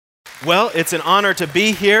Well, it's an honor to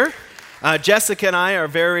be here. Jessica and I are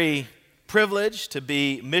very privileged to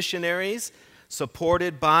be missionaries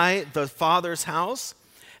supported by the Father's House.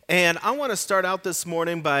 And I want to start out this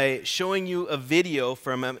morning by showing you a video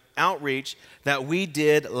from an outreach that we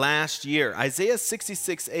did last year. Isaiah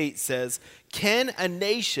 66:8 says, "Can a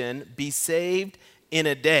nation be saved in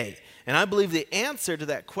a day?" And I believe the answer to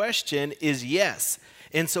that question is yes.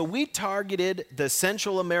 And so we targeted the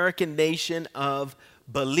Central American nation of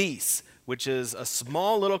Belize, which is a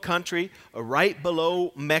small little country right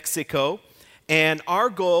below Mexico. And our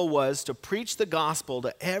goal was to preach the gospel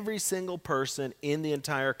to every single person in the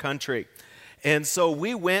entire country. And so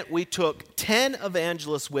we took 10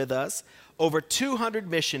 evangelists with us, over 200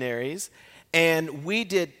 missionaries, and we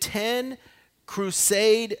did 10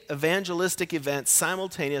 crusade evangelistic events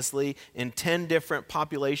simultaneously in 10 different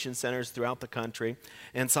population centers throughout the country,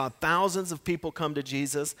 and saw thousands of people come to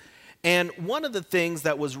Jesus. And one of the things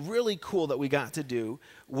that was really cool that we got to do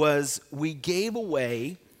was we gave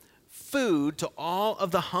away food to all of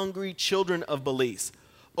the hungry children of Belize.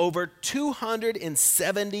 Over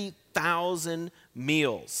 270,000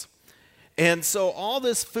 meals. And so all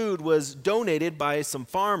this food was donated by some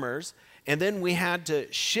farmers, and then we had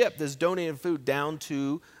to ship this donated food down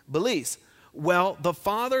to Belize. Well, the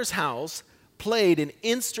Father's House played an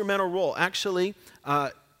instrumental role. Actually,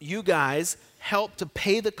 you guys helped to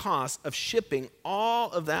pay the cost of shipping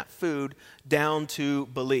all of that food down to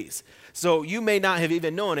Belize. So you may not have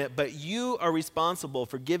even known it, but you are responsible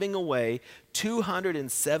for giving away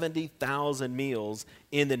 270,000 meals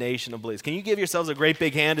in the nation of Belize. Can you give yourselves a great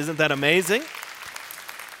big hand? Isn't that amazing?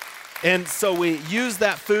 And so we use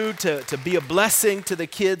that food to be a blessing to the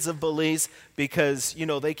kids of Belize because,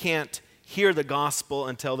 they can't hear the gospel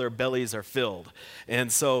until their bellies are filled.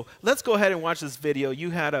 And so let's go ahead and watch this video.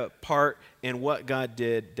 You had a part in what God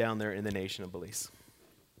did down there in the nation of Belize.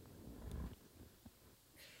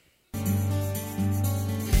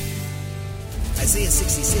 Isaiah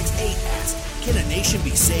 66:8 asks, "Can a nation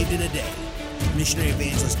be saved in a day?" Missionary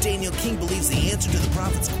evangelist Daniel King believes the answer to the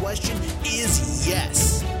prophet's question is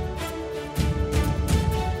yes.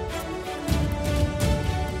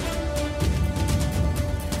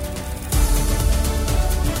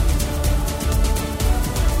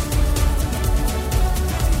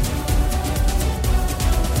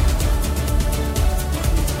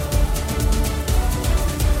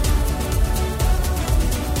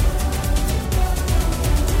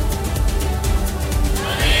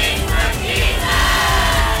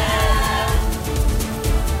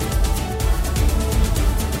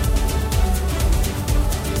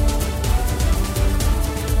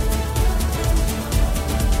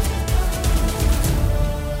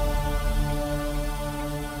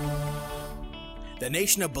 The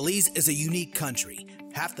nation of Belize is a unique country.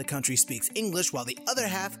 Half the country speaks English while the other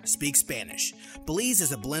half speaks Spanish. Belize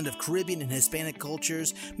is a blend of Caribbean and Hispanic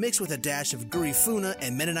cultures mixed with a dash of Garifuna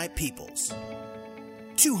and Mennonite peoples.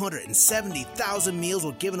 270,000 meals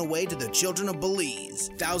were given away to the children of Belize.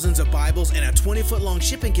 Thousands of Bibles and a 20-foot-long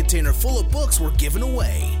shipping container full of books were given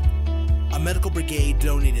away. A medical brigade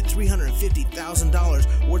donated $350,000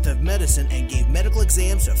 worth of medicine and gave medical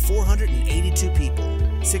exams to 482 people.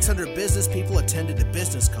 600 business people attended the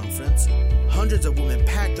business conference. Hundreds of women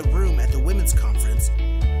packed the room at the women's conference.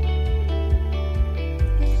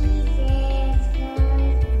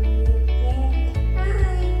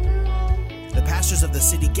 The pastors of the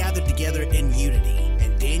city gathered together in unity,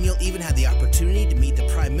 and Daniel even had the opportunity to meet the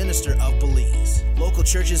Prime Minister of Belize. Local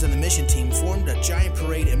churches and the mission team formed a giant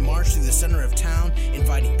parade and marched through the center of town,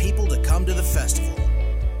 inviting people to come to the festival.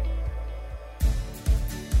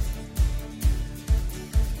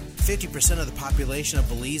 50% of the population of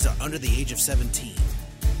Belize are under the age of 17.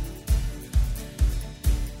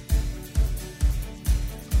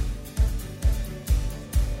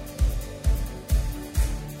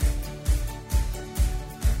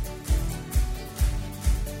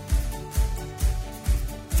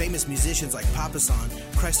 Famous musicians like Papasan,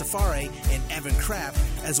 Christofari, and Evan Kraft,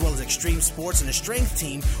 as well as extreme sports and a strength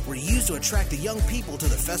team, were used to attract the young people to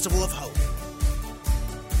the Festival of Hope.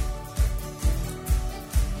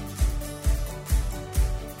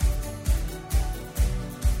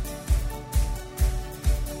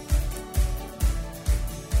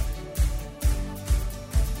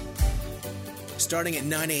 Starting at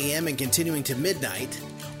 9 a.m. and continuing to midnight,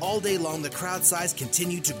 all day long the crowd size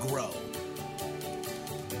continued to grow.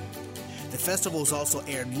 The festival was also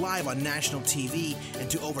aired live on national TV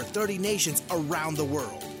and to over 30 nations around the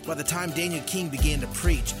world. By the time Daniel King began to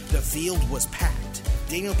preach, the field was packed.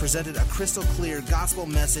 Daniel presented a crystal clear gospel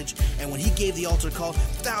message, and when he gave the altar call,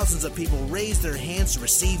 thousands of people raised their hands to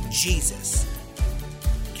receive Jesus.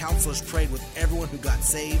 counselors prayed with everyone who got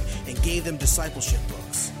saved and gave them discipleship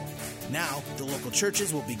books. Now, the local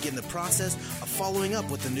churches will begin the process of following up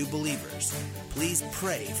with the new believers. Please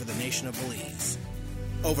pray for the nation of Belize.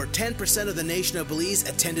 Over 10% of the nation of Belize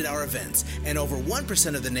attended our events, and over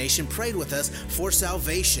 1% of the nation prayed with us for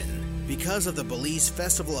salvation. Because of the Belize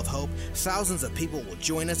Festival of Hope, thousands of people will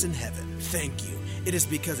join us in heaven. Thank you. It is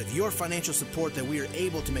because of your financial support that we are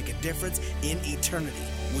able to make a difference in eternity.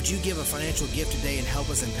 Would you give a financial gift today and help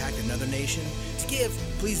us impact another nation? To give,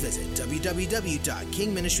 please visit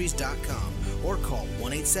www.kingministries.com or call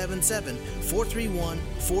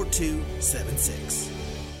 1-877-431-4276.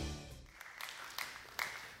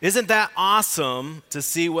 Isn't that awesome to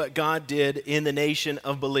see what God did in the nation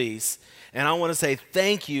of Belize? And I want to say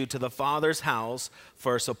thank you to the Father's House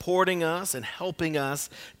for supporting us and helping us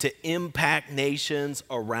to impact nations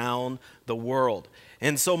around the world.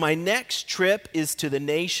 And so my next trip is to the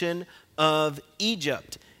nation of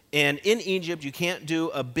Egypt. And in Egypt, you can't do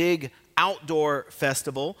a big outdoor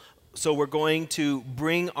festival. So we're going to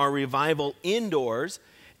bring our revival indoors.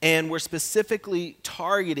 And we're specifically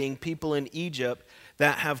targeting people in Egypt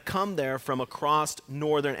that have come there from across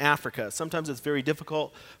northern Africa. Sometimes it's very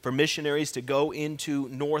difficult for missionaries to go into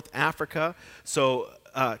North Africa. So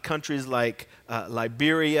countries like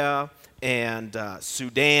Liberia and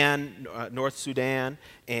Sudan, North Sudan,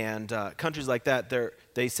 and countries like that,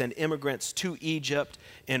 they send immigrants to Egypt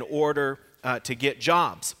in order to get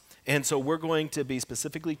jobs. And so we're going to be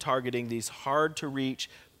specifically targeting these hard-to-reach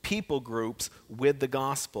people groups with the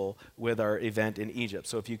gospel with our event in Egypt.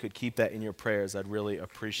 So if you could keep that in your prayers, I'd really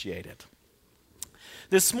appreciate it.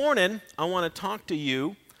 This morning, I want to talk to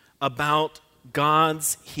you about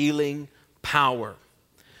God's healing power.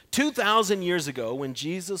 2,000 years ago, when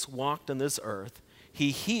Jesus walked on this earth, he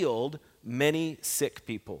healed many sick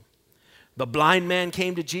people. The blind man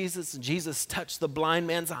came to Jesus, and Jesus touched the blind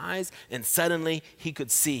man's eyes, and suddenly he could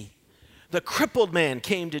see. The crippled man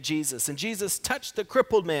came to Jesus, and Jesus touched the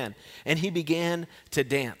crippled man, and he began to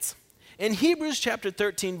dance. In Hebrews chapter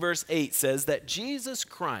 13, verse 8 says that Jesus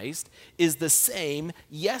Christ is the same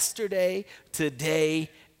yesterday, today,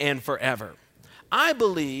 and forever. I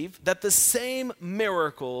believe that the same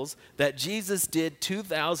miracles that Jesus did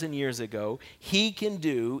 2,000 years ago, he can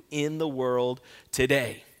do in the world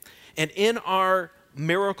today. And in our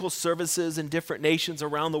miracle services in different nations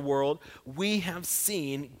around the world, we have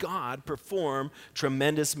seen God perform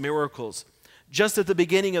tremendous miracles. Just at the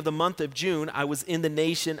beginning of the month of June, I was in the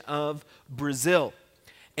nation of Brazil,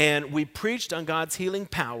 and we preached on God's healing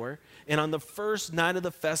power. And on the first night of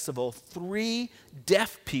the festival, 3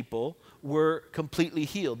 deaf people were completely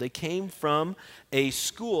healed. They came from a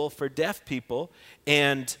school for deaf people,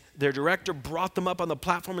 and their director brought them up on the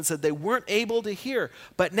platform and said they weren't able to hear,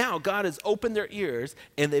 but now God has opened their ears,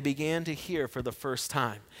 and they began to hear for the first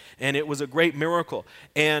time. And it was a great miracle.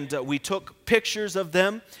 And we took pictures of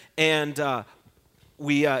them, and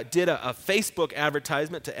we did a Facebook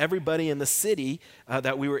advertisement to everybody in the city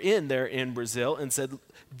that we were in there in Brazil, and said,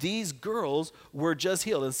 these girls were just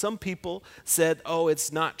healed. And some people said, oh,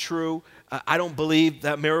 it's not true. I don't believe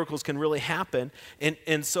that miracles can really happen.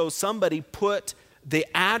 And so somebody put the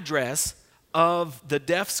address of the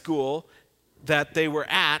deaf school that they were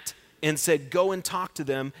at and said, go and talk to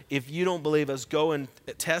them. If you don't believe us, go and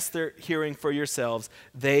test their hearing for yourselves.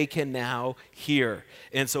 They can now hear.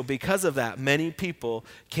 And so because of that, many people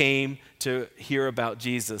came to hear about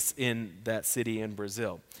Jesus in that city in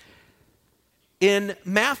Brazil. In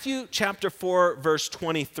Matthew chapter 4, verse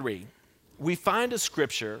 23, we find a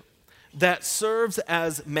scripture that serves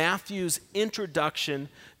as Matthew's introduction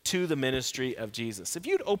to the ministry of Jesus. If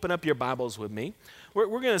you'd open up your Bibles with me, we're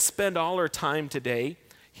going to spend all our time today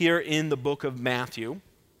here in the book of Matthew.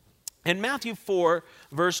 And Matthew 4,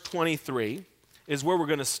 verse 23 is where we're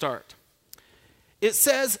going to start. It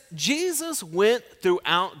says, Jesus went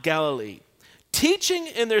throughout Galilee, teaching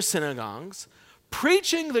in their synagogues,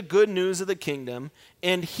 preaching the good news of the kingdom,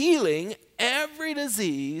 and healing every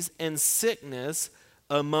disease and sickness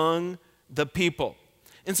among the people.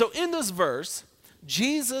 And so in this verse,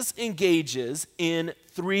 Jesus engages in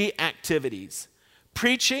 3 activities: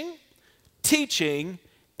 preaching, teaching,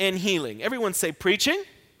 and healing. Everyone say preaching,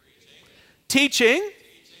 teaching,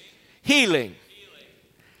 healing.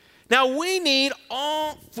 Now, we need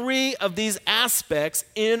all 3 of these aspects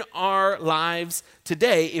in our lives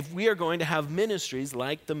today if we are going to have ministries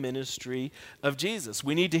like the ministry of Jesus.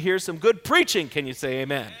 We need to hear some good preaching. Can you say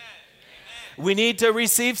amen? Amen. We need to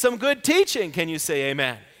receive some good teaching. Can you say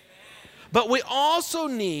amen? Amen. But we also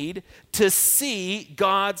need to see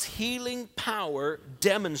God's healing power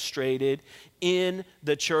demonstrated in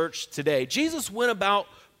the church today. Jesus went about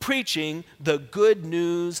preaching the good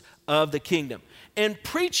news of the kingdom. And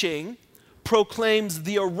preaching proclaims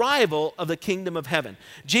the arrival of the kingdom of heaven.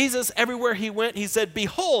 Jesus, everywhere he went, he said,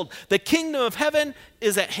 behold, the kingdom of heaven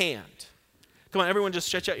is at hand. Come on, everyone just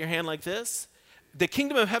stretch out your hand like this. The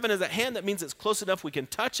kingdom of heaven is at hand. That means it's close enough we can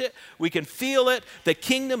touch it, we can feel it. The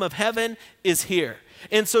kingdom of heaven is here.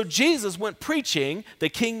 And so Jesus went preaching, the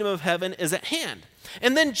kingdom of heaven is at hand.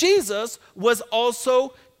 And then Jesus was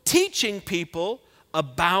also teaching people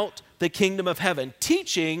about the kingdom of heaven.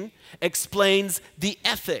 Teaching explains the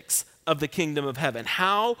ethics of the kingdom of heaven,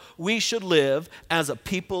 how we should live as a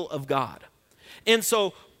people of God. And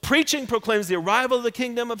so preaching proclaims the arrival of the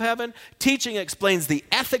kingdom of heaven. Teaching explains the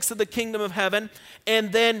ethics of the kingdom of heaven.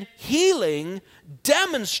 And then healing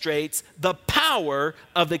demonstrates the power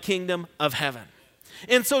of the kingdom of heaven.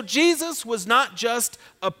 And so Jesus was not just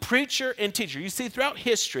a preacher and teacher. You see, throughout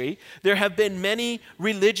history, there have been many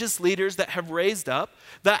religious leaders that have raised up,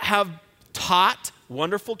 that have taught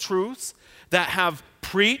wonderful truths, that have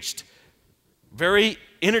preached very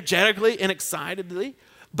energetically and excitedly.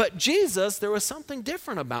 But Jesus, there was something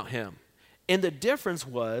different about him. And the difference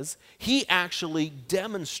was he actually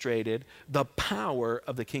demonstrated the power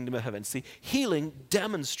of the kingdom of heaven. See, healing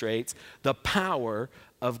demonstrates the power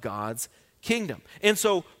of God's kingdom. And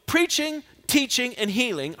so preaching, teaching, and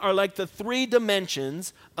healing are like the three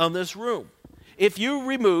dimensions of this room. If you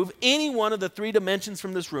remove any one of the three dimensions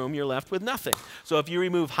from this room, you're left with nothing. So if you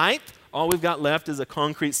remove height, all we've got left is a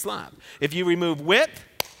concrete slab. If you remove width,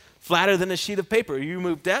 flatter than a sheet of paper. You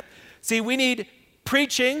remove depth. See, we need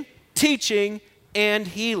preaching, teaching, and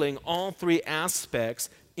healing, all three aspects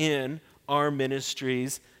in our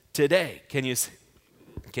ministries today. Can you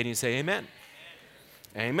say amen?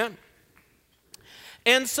 Amen.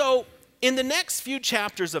 And so in the next few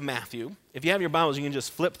chapters of Matthew, if you have your Bibles, you can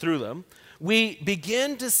just flip through them, we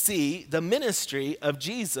begin to see the ministry of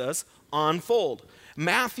Jesus unfold.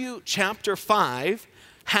 Matthew chapter 5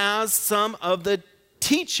 has some of the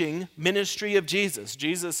teaching ministry of Jesus.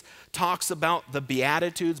 Jesus talks about the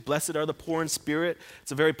Beatitudes, blessed are the poor in spirit.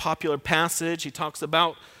 It's a very popular passage. He talks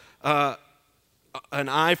about an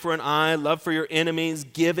eye for an eye, love for your enemies,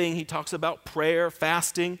 giving. He talks about prayer,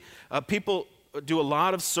 fasting. People do a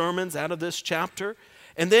lot of sermons out of this chapter.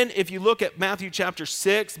 And then if you look at Matthew chapter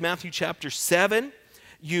 6, Matthew chapter 7,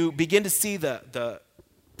 you begin to see the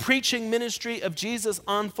preaching ministry of Jesus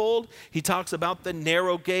unfold. He talks about the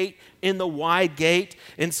narrow gate and the wide gate.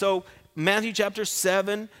 And so Matthew chapter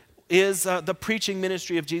 7 is the preaching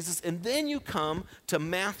ministry of Jesus. And then you come to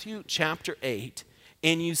Matthew chapter 8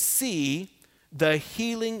 and you see the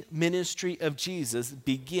healing ministry of Jesus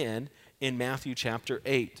begin in Matthew chapter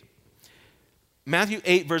 8. Matthew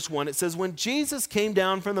 8 verse 1, it says, when Jesus came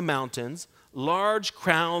down from the mountains, large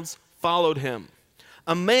crowds followed him.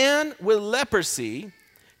 A man with leprosy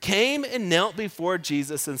came and knelt before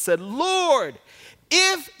Jesus and said, Lord,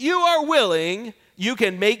 if you are willing, you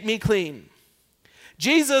can make me clean.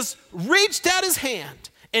 Jesus reached out his hand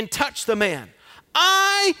and touched the man.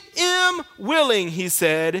 I am willing, he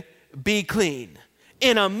said, be clean.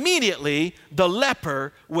 And immediately the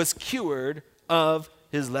leper was cured of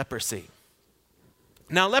his leprosy.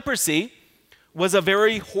 Now, leprosy was a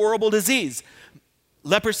very horrible disease.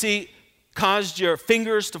 Leprosy caused your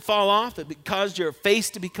fingers to fall off. It caused your face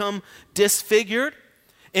to become disfigured.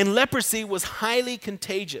 And leprosy was highly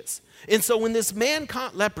contagious. And so when this man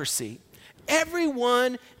caught leprosy,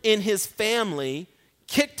 everyone in his family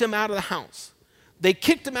kicked him out of the house. They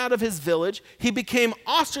kicked him out of his village. He became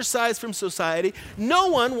ostracized from society. No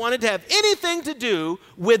one wanted to have anything to do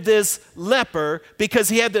with this leper because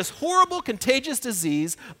he had this horrible contagious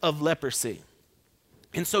disease of leprosy.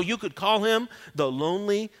 And so you could call him the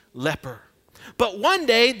lonely leper. But one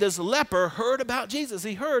day, this leper heard about Jesus.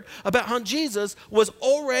 He heard about how Jesus was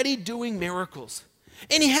already doing miracles.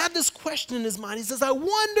 And he had this question in his mind. He says, I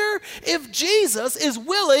wonder if Jesus is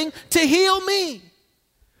willing to heal me.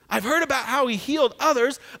 I've heard about how he healed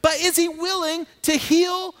others, but is he willing to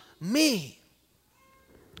heal me?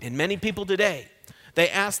 And many people today, they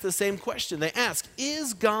ask the same question. They ask,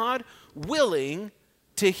 is God willing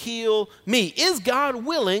to heal me? Is God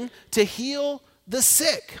willing to heal the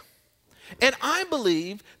sick? And I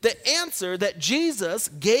believe the answer that Jesus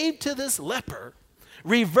gave to this leper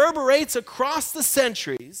reverberates across the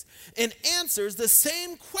centuries and answers the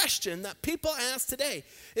same question that people ask today.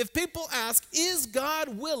 If people ask, is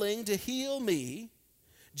God willing to heal me?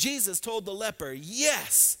 Jesus told the leper,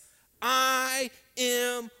 yes, I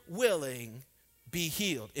am willing, be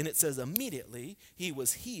healed. And it says immediately he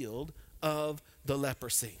was healed of the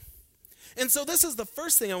leprosy. And so this is the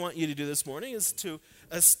first thing I want you to do this morning is to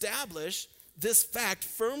establish this fact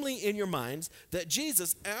firmly in your minds that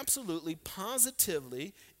Jesus absolutely,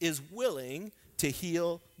 positively is willing to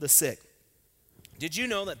heal the sick. Did you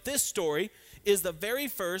know that this story is the very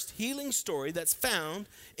first healing story that's found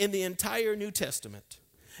in the entire New Testament?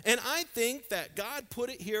 And I think that God put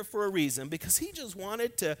it here for a reason, because he just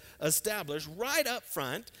wanted to establish right up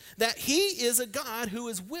front that he is a God who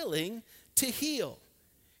is willing to heal.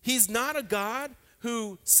 He's not a God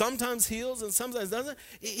who sometimes heals and sometimes doesn't.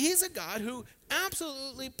 He's a God who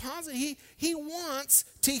absolutely positively, he wants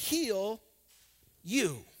to heal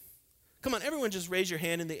you. Come on, everyone just raise your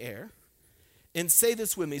hand in the air and say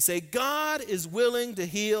this with me. Say, God is willing to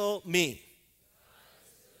heal me.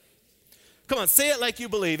 Come on, say it like you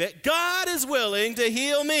believe it. God is willing to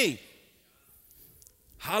heal me.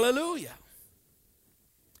 Hallelujah.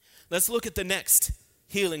 Let's look at the next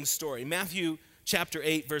healing story. Matthew chapter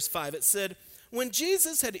 8, verse 5. It said, when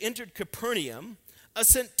Jesus had entered Capernaum, a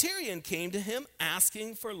centurion came to him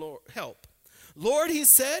asking for help. Lord, he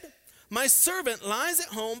said, my servant lies at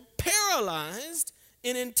home paralyzed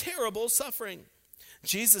and in terrible suffering.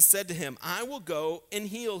 Jesus said to him, I will go and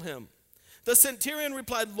heal him. The centurion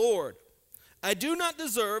replied, Lord, I do not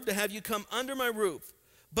deserve to have you come under my roof,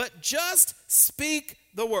 but just speak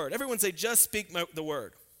the word. Everyone say, just speak the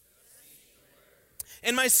word.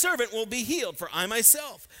 And my servant will be healed, for I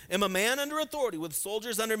myself am a man under authority with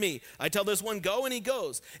soldiers under me. I tell this one, go, and he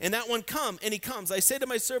goes. And that one, come, and he comes. I say to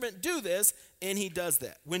my servant, do this, and he does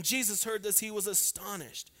that. When Jesus heard this, he was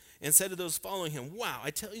astonished and said to those following him, wow, I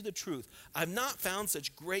tell you the truth. I've not found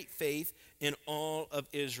such great faith in all of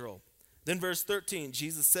Israel. Then verse 13,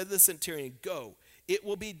 Jesus said to the centurion, go, it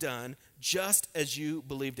will be done just as you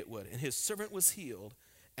believed it would. And his servant was healed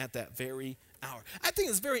at that very hour. I think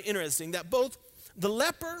it's very interesting that both the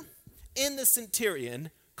leper and the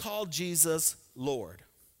centurion called Jesus Lord.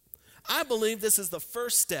 I believe this is the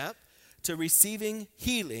first step to receiving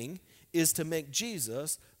healing, is to make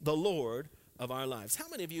Jesus the Lord of our lives. How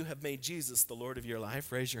many of you have made Jesus the Lord of your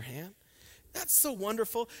life? Raise your hand. That's so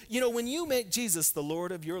wonderful. You know, when you make Jesus the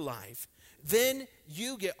Lord of your life, then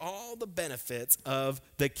you get all the benefits of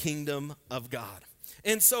the kingdom of God.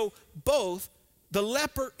 And so both the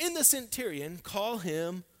leper and the centurion call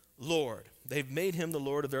him Lord. They've made him the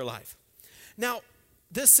Lord of their life. Now,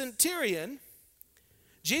 the centurion,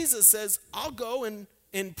 Jesus says, I'll go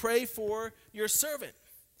and pray for your servant.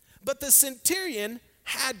 But the centurion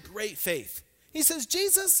had great faith. He says,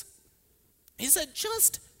 Jesus, he said,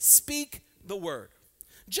 just speak the word.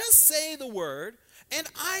 Just say the word, and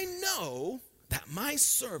I know that my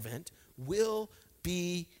servant will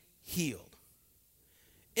be healed.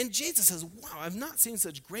 And Jesus says, wow, I've not seen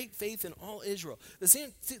such great faith in all Israel.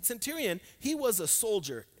 The centurion, he was a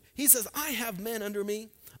soldier. He says, I have men under me.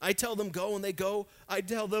 I tell them go and they go. I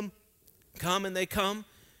tell them come and they come.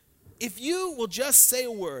 If you will just say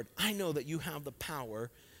a word, I know that you have the power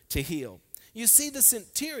to heal. You see, the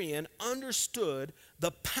centurion understood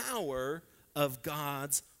the power of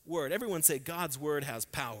God's word. Everyone say, God's word has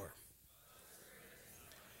power.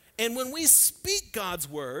 And when we speak God's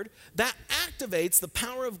word, that activates the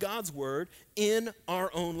power of God's word in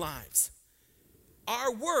our own lives.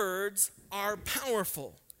 Our words are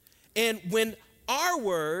powerful. And when our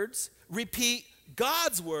words repeat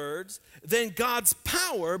God's words, then God's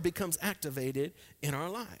power becomes activated in our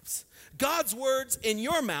lives. God's words in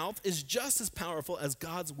your mouth is just as powerful as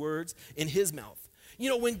God's words in his mouth. You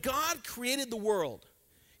know, when God created the world,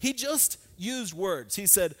 he just used words. He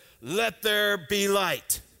said, let there be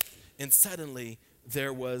light. And suddenly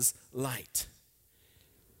there was light.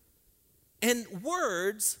 And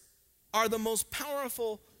words are the most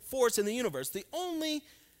powerful force in the universe. The only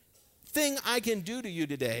thing I can do to you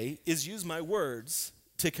today is use my words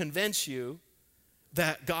to convince you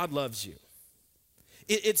that God loves you.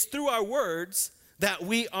 It's through our words that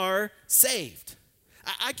we are saved.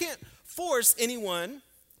 I can't force anyone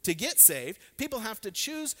to get saved. People have to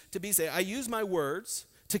choose to be saved. I use my words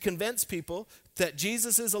to convince people that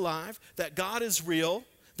Jesus is alive, that God is real,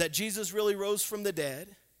 that Jesus really rose from the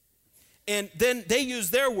dead. And then they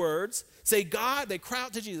use their words, say, God, they cry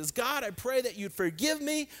out to Jesus, God, I pray that you'd forgive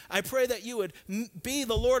me. I pray that you would be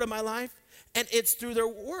the Lord of my life. And it's through their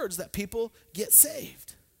words that people get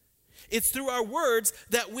saved. It's through our words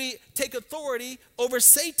that we take authority over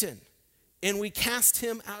Satan and we cast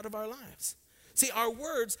him out of our lives. See, our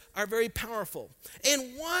words are very powerful.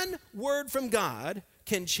 And one word from God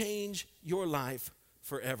can change your life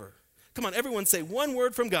forever. Come on, everyone say, one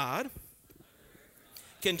word from God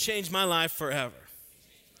can change my life forever.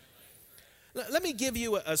 Let me give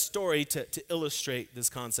you a story to illustrate this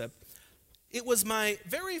concept. It was my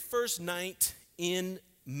very first night in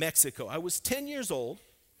Mexico. I was 10 years old,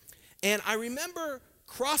 And I remember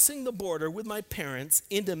crossing the border with my parents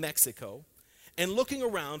into Mexico and looking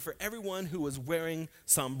around for everyone who was wearing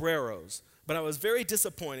sombreros. But I was very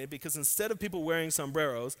disappointed because instead of people wearing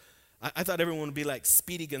sombreros, I thought everyone would be like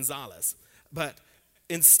Speedy Gonzalez. But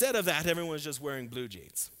instead of that, everyone was just wearing blue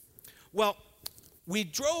jeans. Well, we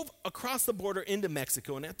drove across the border into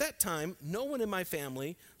Mexico, and at that time, no one in my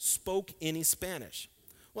family spoke any Spanish.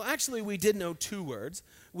 Well, actually, we did know two words.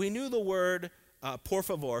 We knew the word por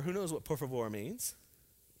favor. Who knows what por favor means?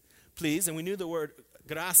 Please. And we knew the word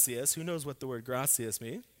gracias. Who knows what the word gracias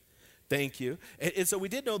means? Thank you. And so we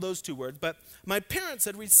did know those two words, but my parents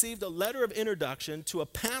had received a letter of introduction to a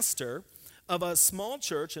pastor of a small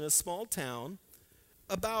church in a small town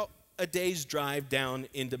about a day's drive down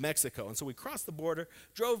into Mexico. And so we crossed the border,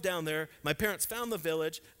 drove down there. My parents found the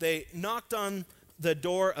village. They knocked on the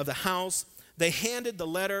door of the house. They handed the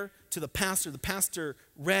letter to the pastor. The pastor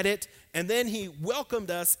read it, and then he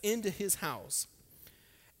welcomed us into his house.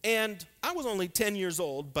 And I was only 10 years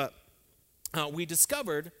old, but we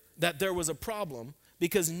discovered that there was a problem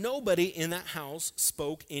because nobody in that house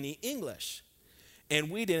spoke any English. And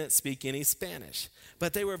we didn't speak any Spanish.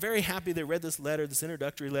 But they were very happy. They read this letter, this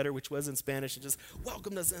introductory letter, which was in Spanish, and just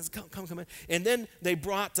welcomed us and said, come in. And then they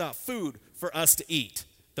brought food for us to eat.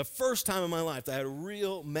 The first time in my life that I had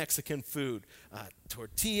real Mexican food.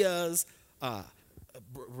 Tortillas,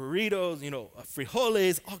 burritos,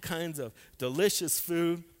 frijoles, all kinds of delicious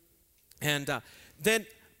food. And then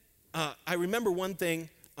I remember one thing.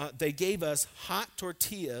 They gave us hot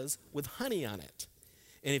tortillas with honey on it.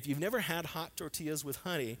 And if you've never had hot tortillas with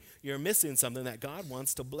honey, you're missing something that God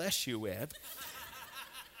wants to bless you with.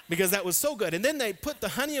 Because that was so good. And then they put the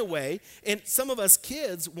honey away, and some of us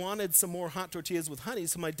kids wanted some more hot tortillas with honey,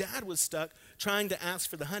 so my dad was stuck trying to ask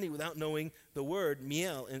for the honey without knowing the word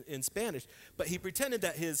miel in Spanish. But he pretended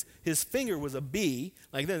that his finger was a bee,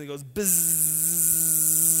 like then he goes bzzz,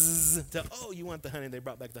 to, oh, you want the honey? They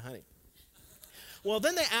brought back the honey. Well,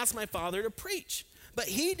 then they asked my father to preach, but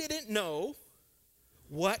he didn't know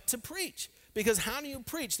what to preach. Because how do you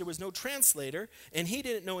preach? There was no translator, and he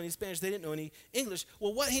didn't know any Spanish. They didn't know any English.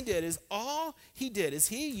 Well, what he did is,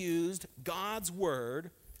 he used God's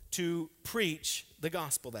word to preach the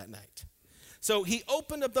gospel that night. So he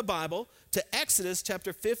opened up the Bible to Exodus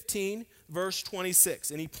chapter 15, verse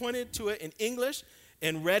 26, and he pointed to it in English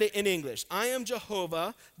and read it in English. I am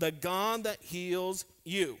Jehovah, the God that heals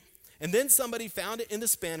you. And then somebody found it in the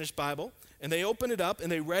Spanish Bible, and they opened it up,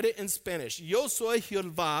 and they read it in Spanish. Yo soy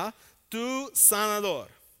Jehová, tu sanador.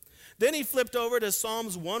 Then he flipped over to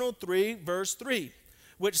Psalms 103, verse 3,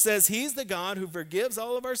 which says, he's the God who forgives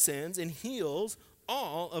all of our sins and heals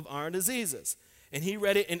all of our diseases. And he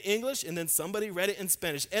read it in English, and then somebody read it in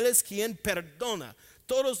Spanish. Él es quien perdona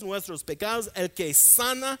todos nuestros pecados, el que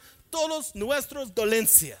sana todos nuestros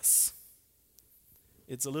dolencias.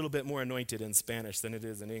 It's a little bit more anointed in Spanish than it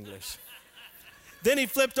is in English. Then he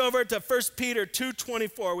flipped over to 1 Peter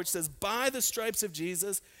 2:24, which says, by the stripes of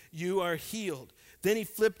Jesus, you are healed. Then he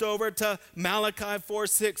flipped over to Malachi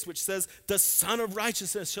 4:6, which says, the Son of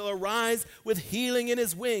Righteousness shall arise with healing in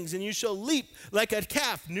his wings, and you shall leap like a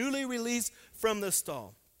calf newly released from the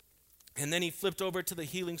stall. And then he flipped over to the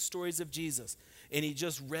healing stories of Jesus, and he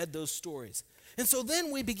just read those stories. And so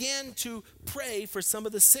then we began to pray for some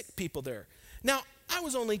of the sick people there. Now, I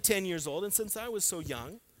was only 10 years old, and since I was so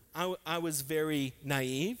young, I was very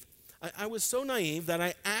naive. I was so naive that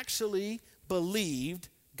I actually believed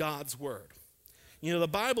God's word. You know, the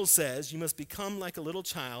Bible says you must become like a little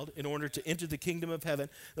child in order to enter the kingdom of heaven.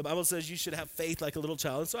 The Bible says you should have faith like a little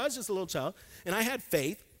child. And so I was just a little child, and I had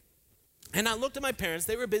faith. And I looked at my parents.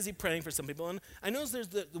 They were busy praying for some people. And I noticed there's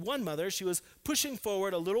the one mother. She was pushing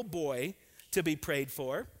forward a little boy to be prayed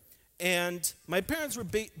for. And my parents were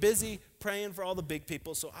busy praying for all the big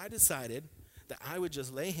people. So I decided that I would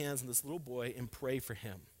just lay hands on this little boy and pray for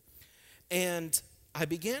him. And I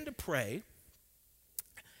began to pray.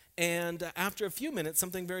 And after a few minutes,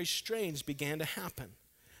 something very strange began to happen.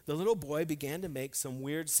 The little boy began to make some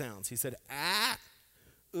weird sounds. He said, ah,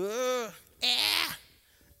 ah.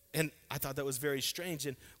 And I thought that was very strange.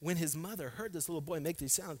 And when his mother heard this little boy make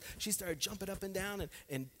these sounds, she started jumping up and down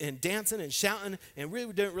and dancing and shouting, and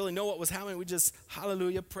really didn't really know what was happening. We just,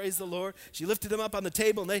 hallelujah, praise the Lord. She lifted him up on the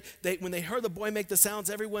table, and they when they heard the boy make the sounds,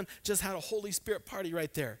 everyone just had a Holy Spirit party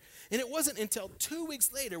right there. And it wasn't until 2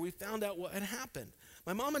 weeks later we found out what had happened.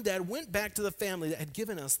 My mom and dad went back to the family that had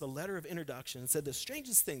given us the letter of introduction and said the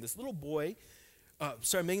strangest thing, this little boy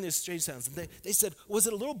started making these strange sounds. And they said, was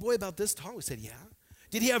it a little boy about this tall? We said, yeah.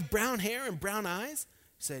 Did he have brown hair and brown eyes?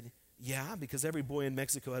 He said, yeah, because every boy in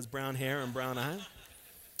Mexico has brown hair and brown eyes.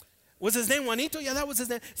 Was his name Juanito? Yeah, that was his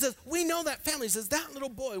name. He says, we know that family. He says, that little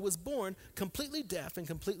boy was born completely deaf and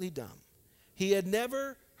completely dumb. He had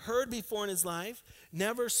never heard before in his life,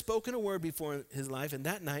 never spoken a word before in his life. And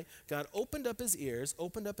that night, God opened up his ears,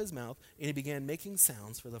 opened up his mouth, and he began making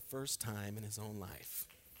sounds for the first time in his own life.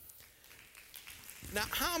 Now,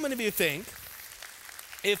 how many of you think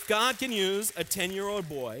if God can use a 10-year-old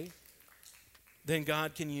boy, then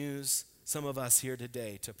God can use some of us here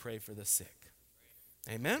today to pray for the sick?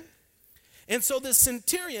 Amen? And so the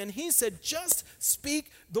centurion, he said, just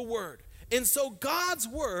speak the word. And so God's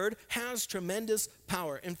word has tremendous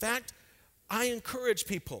power. In fact, I encourage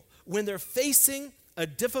people when they're facing a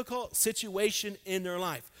difficult situation in their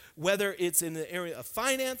life, whether it's in the area of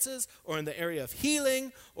finances or in the area of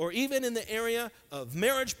healing or even in the area of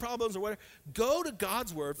marriage problems or whatever, go to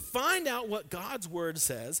God's word, find out what God's word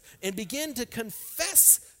says, and begin to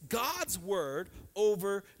confess God's word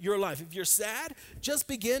over your life. If you're sad, just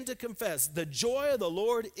begin to confess, the joy of the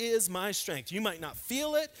Lord is my strength. You might not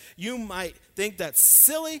feel it. You might think that's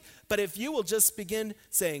silly, but if you will just begin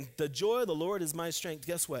saying, the joy of the Lord is my strength,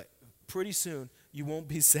 guess what? Pretty soon, you won't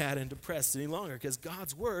be sad and depressed any longer because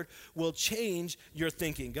God's word will change your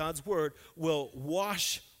thinking. God's word will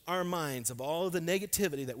wash our minds of all of the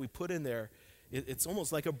negativity that we put in there. It's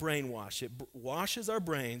almost like a brainwash. It washes our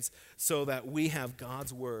brains so that we have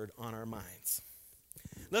God's word on our minds.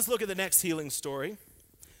 Let's look at the next healing story.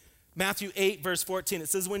 Matthew 8, verse 14. It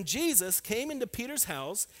says, when Jesus came into Peter's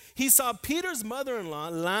house, he saw Peter's mother-in-law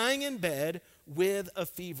lying in bed with a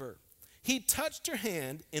fever. He touched her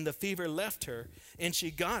hand, and the fever left her, and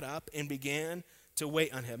she got up and began to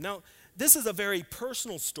wait on him. Now, this is a very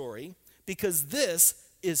personal story because this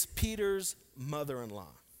is Peter's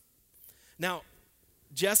mother-in-law. Now,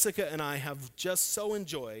 Jessica and I have just so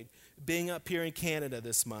enjoyed being up here in Canada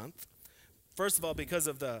this month. First of all, because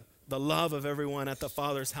of the love of everyone at the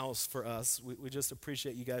Father's house for us. We just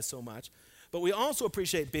appreciate you guys so much. But we also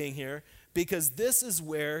appreciate being here because this is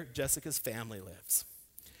where Jessica's family lives.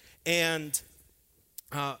 And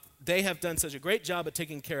they have done such a great job at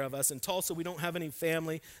taking care of us. In Tulsa, we don't have any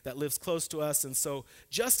family that lives close to us. And so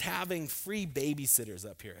just having free babysitters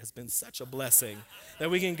up here has been such a blessing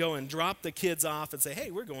that we can go and drop the kids off and say,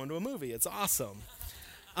 hey, we're going to a movie. It's awesome.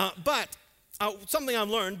 But something I've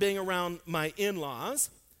learned being around my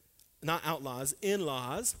in-laws, not outlaws,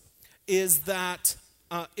 in-laws, is that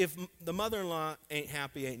if the mother-in-law ain't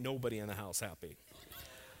happy, ain't nobody in the house happy.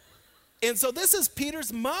 And so this is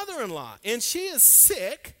Peter's mother-in-law, and she is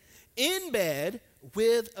sick in bed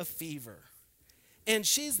with a fever. And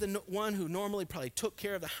she's the one who normally probably took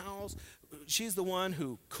care of the house. She's the one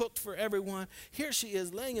who cooked for everyone. Here she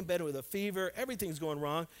is laying in bed with a fever. Everything's going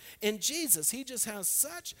wrong. And Jesus, he just has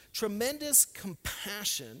such tremendous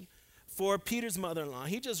compassion for Peter's mother-in-law.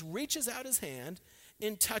 He just reaches out his hand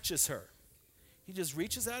and touches her. He just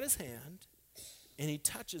reaches out his hand and he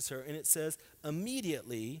touches her, and it says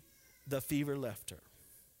immediately the fever left her.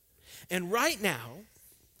 And right now,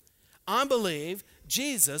 I believe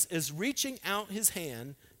Jesus is reaching out his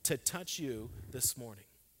hand to touch you this morning.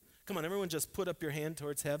 Come on, everyone, just put up your hand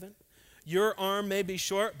towards heaven. Your arm may be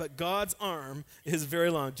short, but God's arm is very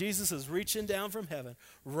long. Jesus is reaching down from heaven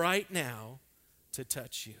right now to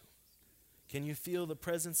touch you. Can you feel the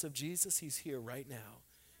presence of Jesus? He's here right now.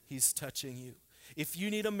 He's touching you. If you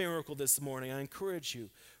need a miracle this morning, I encourage you,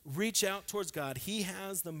 reach out towards God. He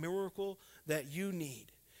has the miracle that you need.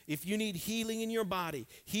 If you need healing in your body,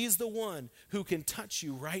 he's the one who can touch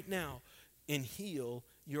you right now and heal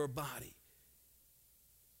your body.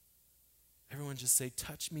 Everyone just say,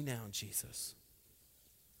 touch me now, Jesus.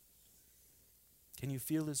 Can you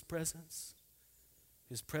feel his presence?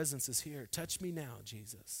 His presence is here. Touch me now,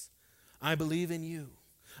 Jesus. I believe in you.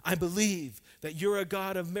 I believe that you're a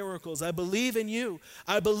God of miracles. I believe in you.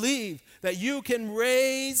 I believe that you can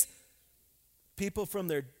raise people from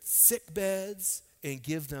their sick beds and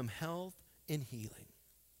give them health and healing.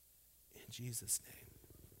 In Jesus' name.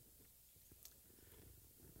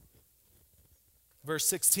 Verse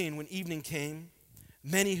 16, when evening came,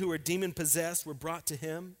 many who were demon-possessed were brought to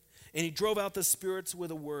him, and he drove out the spirits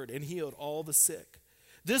with a word and healed all the sick.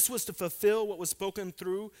 This was to fulfill what was spoken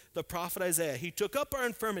through the prophet Isaiah. He took up our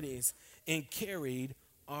infirmities and carried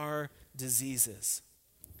our diseases.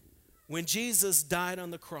 When Jesus died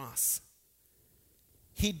on the cross,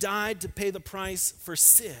 he died to pay the price for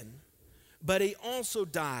sin, but he also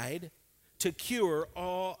died to cure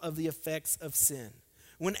all of the effects of sin.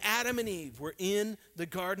 When Adam and Eve were in the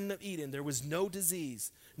Garden of Eden, there was no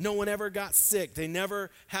disease. No one ever got sick. They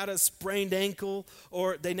never had a sprained ankle,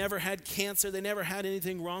 or they never had cancer. They never had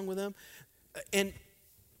anything wrong with them.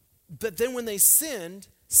 But then when they sinned,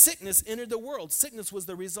 sickness entered the world. Sickness was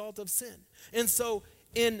the result of sin. And so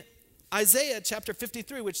in Isaiah chapter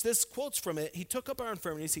 53, which this quotes from it, he took up our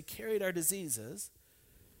infirmities, he carried our diseases.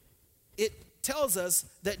 It tells us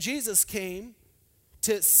that Jesus came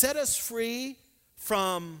to set us free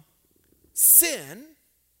from sin,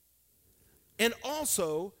 and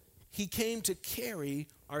also he came to carry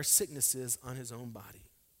our sicknesses on his own body.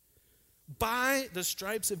 By the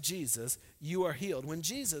stripes of Jesus, you are healed. When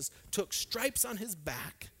Jesus took stripes on his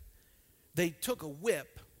back, they took a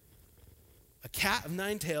whip, a cat of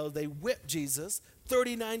 9 tails. They whipped Jesus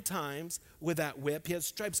 39 times with that whip. He had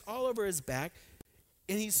stripes all over his back,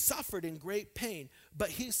 and he suffered in great pain.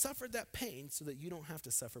 But he suffered that pain so that you don't have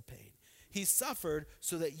to suffer pain. He suffered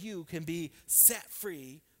so that you can be set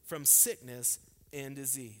free from sickness and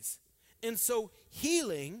disease. And so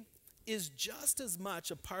healing is just as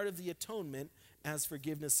much a part of the atonement as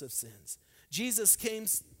forgiveness of sins. Jesus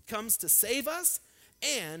comes to save us,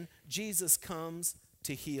 and Jesus comes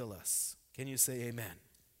to heal us. Can you say amen?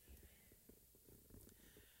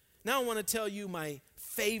 Now I want to tell you my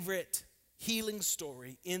favorite healing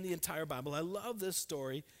story in the entire Bible. I love this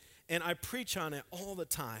story, and I preach on it all the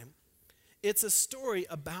time. It's a story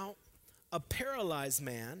about a paralyzed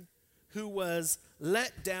man who was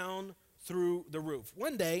let down through the roof.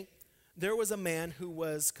 One day, there was a man who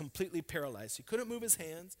was completely paralyzed. He couldn't move his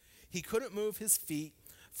hands. He couldn't move his feet.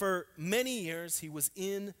 For many years, he was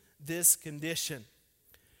in this condition.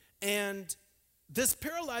 And this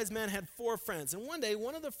paralyzed man had 4 friends. And one day,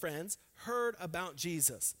 one of the friends heard about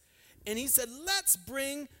Jesus. And he said, let's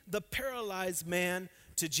bring the paralyzed man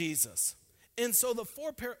to Jesus. And so the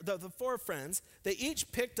four friends, they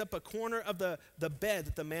each picked up a corner of the bed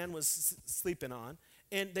that the man was sleeping on,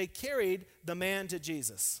 and they carried the man to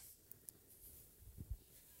Jesus.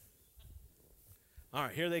 All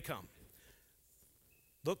right, here they come.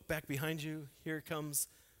 Look back behind you. Here comes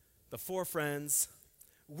the 4 friends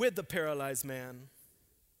with the paralyzed man.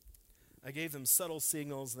 I gave them subtle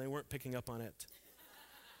signals, and they weren't picking up on it.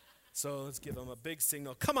 So let's give them a big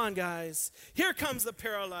signal. Come on, guys. Here comes the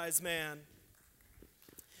paralyzed man.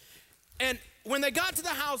 And when they got to the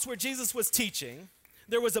house where Jesus was teaching,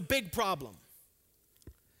 there was a big problem.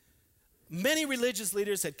 Many religious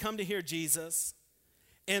leaders had come to hear Jesus,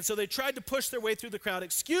 and so they tried to push their way through the crowd.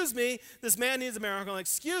 Excuse me, this man needs a miracle.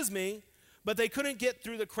 Excuse me, but they couldn't get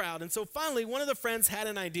through the crowd. And so finally, one of the friends had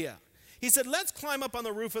an idea. He said, let's climb up on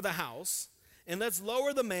the roof of the house, and let's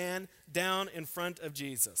lower the man down in front of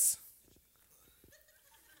Jesus.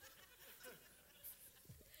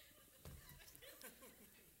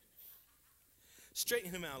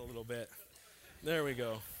 Straighten him out a little bit. There we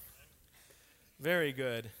go. Very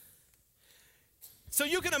good. So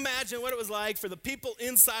you can imagine what it was like for the people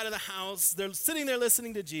inside of the house. They're sitting there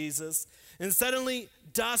listening to Jesus, and suddenly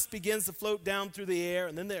dust begins to float down through the air,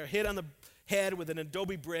 and then they're hit on the head with an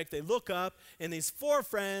adobe brick. They look up, and these 4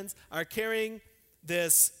 friends are carrying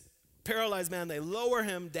this paralyzed man. They lower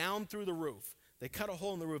him down through the roof. They cut a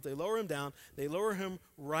hole in the roof. They lower him down. They lower him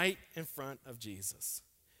right in front of Jesus.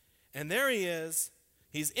 And there he is.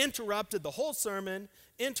 He's interrupted the whole sermon,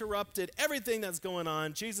 interrupted everything that's going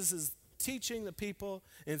on. Jesus is teaching the people,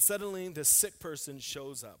 and suddenly this sick person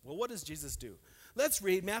shows up. Well, what does Jesus do? Let's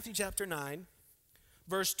read Matthew chapter 9,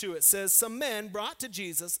 verse 2. It says, some men brought to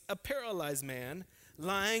Jesus a paralyzed man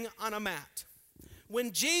lying on a mat.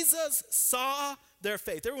 When Jesus saw their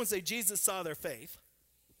faith, everyone say, Jesus saw their faith.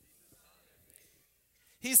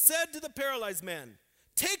 He said to the paralyzed man,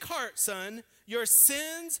 take heart, son, your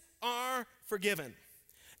sins are forgiven.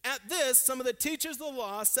 At this, some of the teachers of the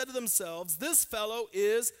law said to themselves, this fellow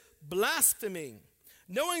is blaspheming.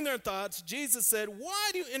 Knowing their thoughts, Jesus said, why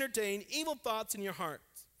do you entertain evil thoughts in your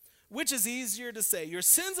hearts? Which is easier to say, your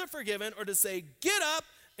sins are forgiven, or to say, get up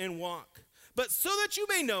and walk? But so that you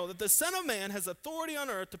may know that the Son of Man has authority on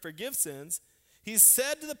earth to forgive sins, he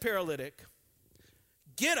said to the paralytic,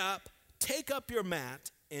 get up, take up your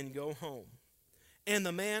mat, and go home. And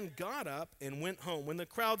the man got up and went home. When the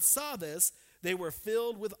crowd saw this, they were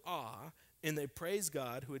filled with awe, and they praised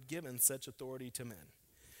God who had given such authority to men.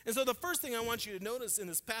 And so the first thing I want you to notice in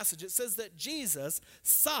this passage, it says that Jesus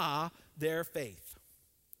saw their faith.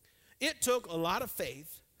 It took a lot of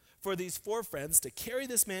faith for these 4 friends to carry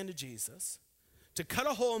this man to Jesus, to cut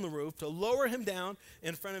a hole in the roof, to lower him down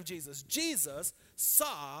in front of Jesus. Jesus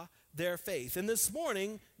saw their faith. And this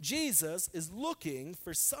morning, Jesus is looking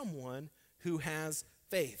for someone who has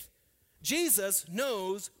faith. Jesus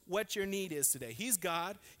knows what your need is today. He's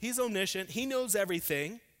God. He's omniscient. He knows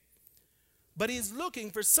everything. But he's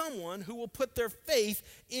looking for someone who will put their faith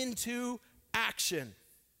into action.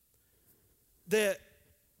 The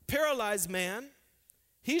paralyzed man,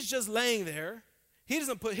 he's just laying there. he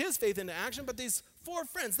doesn't put his faith into action, but these 4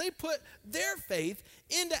 friends, they put their faith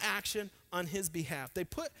into action on his behalf. They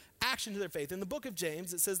put action to their faith. In the book of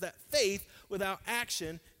James, it says that faith without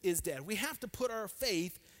action is dead. We have to put our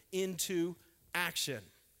faith into action.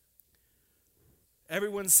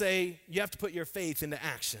 Everyone say, you have to put your faith into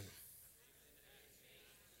action.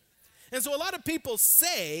 And so a lot of people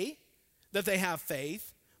say that they have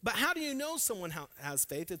faith, but how do you know someone has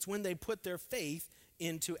faith? It's when they put their faith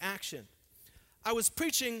into action. I was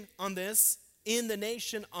preaching on this in the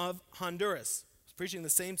nation of Honduras. I was preaching the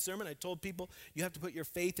same sermon. I told people, you have to put your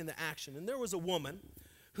faith into action. And there was a woman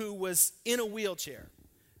who was in a wheelchair,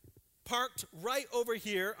 parked right over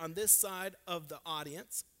here on this side of the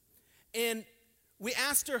audience. And we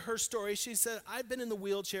asked her story. She said, I've been in the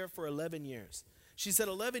wheelchair for 11 years. She said,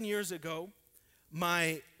 11 years ago,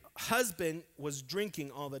 my husband was drinking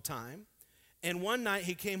all the time. And one night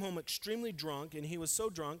he came home extremely drunk, and he was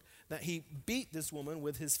so drunk that he beat this woman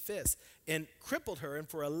with his fist and crippled her. And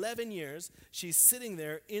for 11 years, she's sitting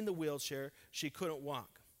there in the wheelchair. She couldn't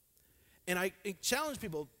walk. And I challenge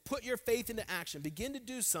people, put your faith into action. Begin to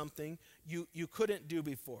do something you couldn't do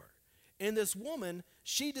before. And this woman,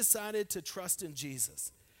 she decided to trust in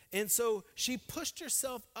Jesus. And so she pushed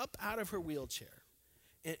herself up out of her wheelchair.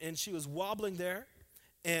 And she was wobbling there,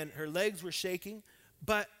 and her legs were shaking.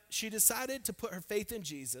 But she decided to put her faith in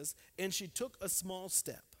Jesus, and she took a small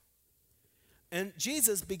step. And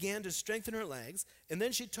Jesus began to strengthen her legs, and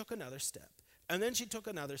then she took another step. And then she took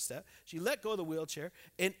another step. She let go of the wheelchair,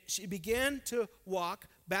 and she began to walk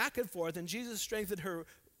back and forth, and Jesus strengthened her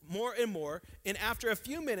more and more. And after a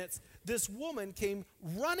few minutes, this woman came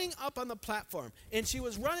running up on the platform, and she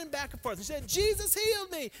was running back and forth. And she said, Jesus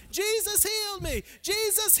healed me, Jesus healed me,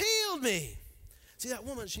 Jesus healed me. See, that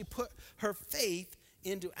woman, she put her faith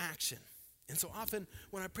into action. And so often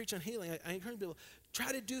when I preach on healing, I encourage people,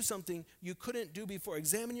 try to do something you couldn't do before.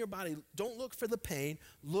 Examine your body. Don't look for the pain.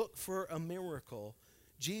 Look for a miracle.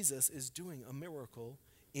 Jesus is doing a miracle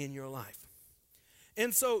in your life.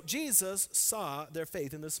 And so Jesus saw their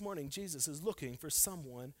faith. And this morning, Jesus is looking for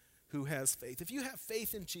someone who has faith. If you have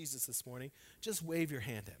faith in Jesus this morning, just wave your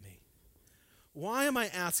hand at me. Why am I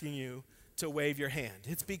asking you to wave your hand?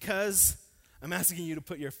 It's because I'm asking you to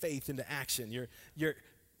put your faith into action. You're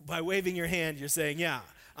by waving your hand, you're saying, yeah,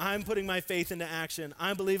 I'm putting my faith into action.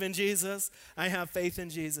 I believe in Jesus. I have faith in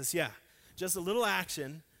Jesus. Yeah, just a little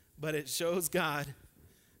action, but it shows God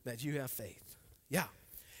that you have faith. Yeah.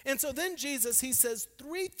 And so then Jesus, he says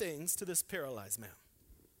 3 things to this paralyzed man.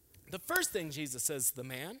 The first thing Jesus says to the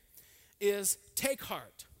man is take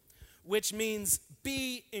heart, which means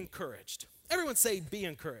be encouraged. Everyone say be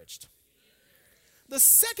encouraged. The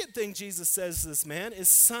second thing Jesus says to this man is,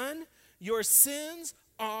 son, your sins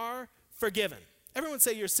are forgiven. Everyone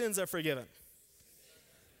say your sins are forgiven.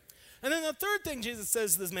 And then the third thing Jesus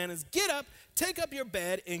says to this man is, get up, take up your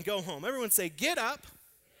bed, and go home. Everyone say, get up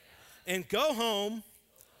and go home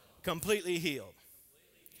completely healed.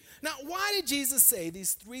 Now, why did Jesus say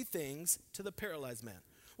these 3 things to the paralyzed man?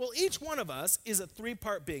 Well, each one of us is a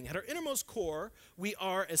 3-part being. At our innermost core, we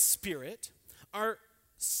are a spirit. Our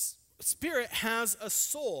spirit has a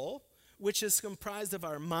soul, which is comprised of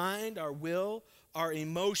our mind, our will, our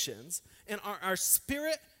emotions. And our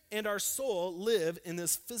spirit and our soul live in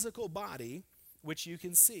this physical body, which you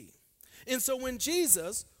can see. And so when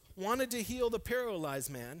Jesus wanted to heal the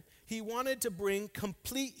paralyzed man, he wanted to bring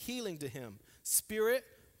complete healing to him. Spirit,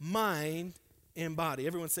 mind, and body.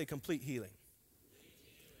 Everyone say complete healing.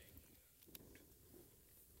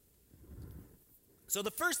 So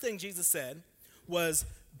the first thing Jesus said was,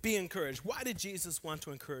 be encouraged. Why did Jesus want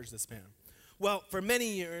to encourage this man? Well, for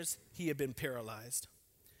many years, he had been paralyzed.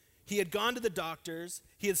 He had gone to the doctors.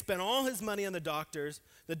 He had spent all his money on the doctors.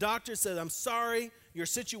 The doctor said, I'm sorry, your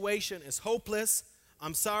situation is hopeless.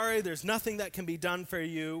 I'm sorry, there's nothing that can be done for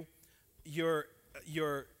you. You're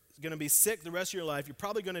going to be sick the rest of your life. You're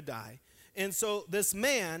probably going to die. And so this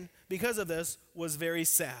man, because of this, was very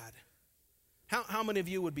sad. How many of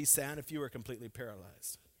you would be sad if you were completely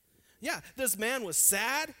paralyzed? Yeah, this man was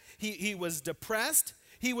sad. He was depressed.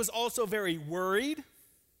 He was also very worried.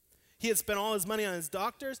 He had spent all his money on his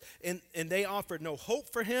doctors, and they offered no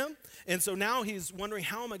hope for him. And so now he's wondering,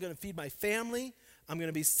 how am I going to feed my family? I'm going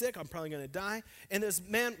to be sick. I'm probably going to die. And this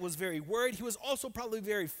man was very worried. He was also probably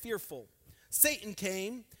very fearful. Satan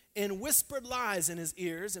came and whispered lies in his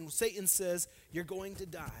ears, and Satan says, you're going to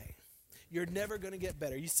die. You're never going to get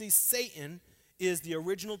better. You see, Satan is the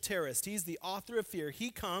original terrorist. He's the author of fear. He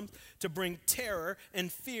comes to bring terror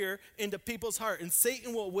and fear into people's heart. And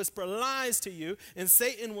Satan will whisper lies to you, and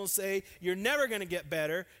Satan will say, you're never going to get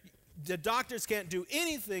better. The doctors can't do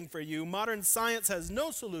anything for you. Modern science has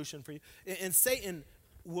no solution for you. And Satan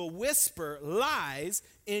will whisper lies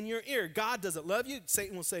in your ear. God doesn't love you.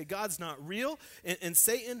 Satan will say God's not real. And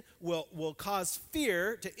Satan will cause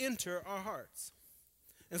fear to enter our hearts.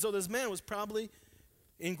 And so this man was probably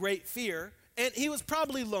in great fear, and he was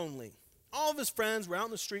probably lonely. All of his friends were out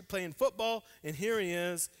in the street playing football, and here he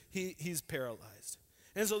is. He's paralyzed.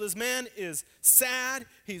 And so this man is sad.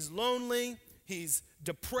 He's lonely. He's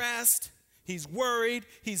depressed. He's worried.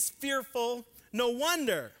 He's fearful. No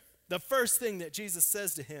wonder the first thing that Jesus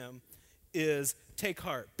says to him is, take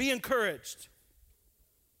heart. Be encouraged.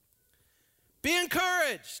 Be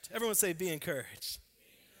encouraged. Everyone say, be encouraged.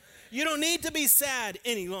 You don't need to be sad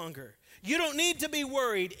any longer. You don't need to be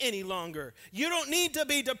worried any longer. You don't need to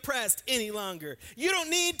be depressed any longer. You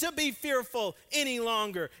don't need to be fearful any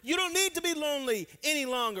longer. You don't need to be lonely any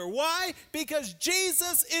longer. Why? Because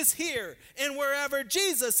Jesus is here. And wherever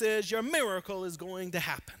Jesus is, your miracle is going to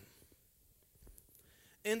happen.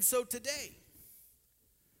 And so today,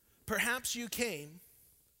 perhaps you came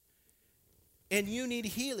and you need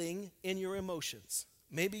healing in your emotions.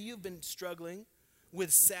 Maybe you've been struggling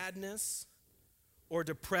with sadness or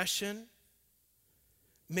depression.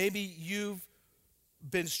 Maybe you've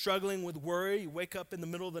been struggling with worry. You wake up in the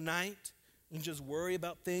middle of the night and just worry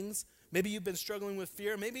about things. Maybe you've been struggling with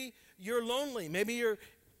fear. Maybe you're lonely. Maybe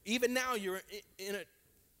even now you're in a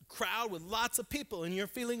crowd with lots of people and you're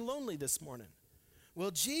feeling lonely this morning.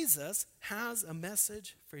 Well, Jesus has a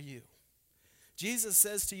message for you. Jesus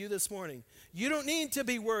says to you this morning, you don't need to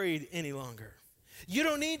be worried any longer. You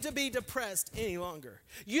don't need to be depressed any longer.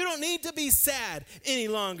 You don't need to be sad any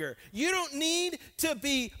longer. You don't need to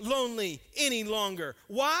be lonely any longer.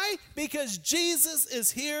 Why? Because Jesus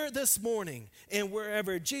is here this morning. And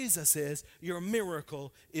wherever Jesus is, your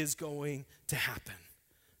miracle is going to happen.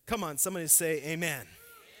 Come on, somebody say amen.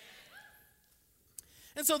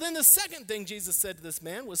 And so then the second thing Jesus said to this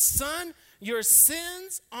man was, son, your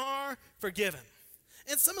sins are forgiven.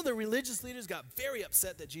 And some of the religious leaders got very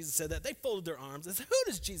upset that Jesus said that. They folded their arms and said, who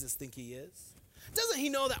does Jesus think he is? Doesn't he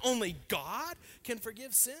know that only God can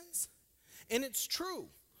forgive sins? And it's true.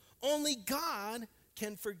 Only God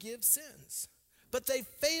can forgive sins. But they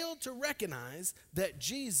failed to recognize that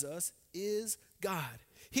Jesus is God.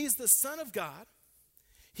 He's the Son of God.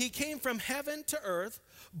 He came from heaven to earth,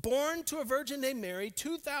 born to a virgin named Mary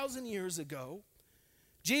 2,000 years ago.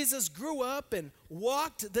 Jesus grew up and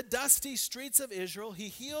walked the dusty streets of Israel. He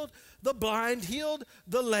healed the blind, healed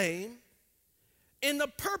the lame. And the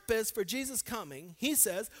purpose for Jesus coming, he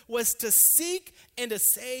says, was to seek and to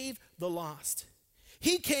save the lost.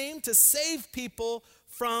 He came to save people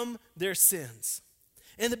from their sins.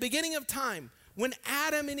 In the beginning of time, when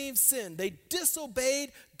Adam and Eve sinned, they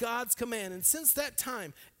disobeyed God's command. And since that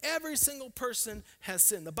time, every single person has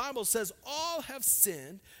sinned. The Bible says all have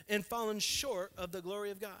sinned and fallen short of the glory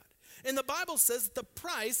of God. And the Bible says that the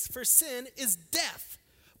price for sin is death.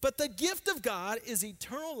 But the gift of God is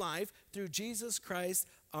eternal life through Jesus Christ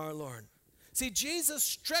our Lord. See, Jesus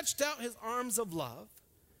stretched out his arms of love,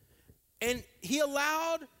 and he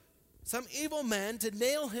allowed some evil men to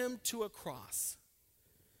nail him to a cross.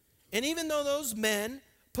 And even though those men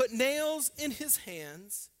put nails in his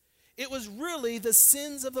hands, it was really the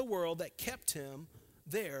sins of the world that kept him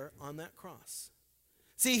there on that cross.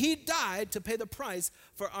 See, he died to pay the price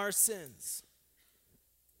for our sins.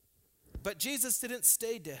 But Jesus didn't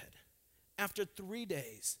stay dead. After 3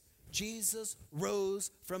 days, Jesus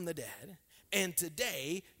rose from the dead, and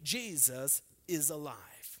today, Jesus is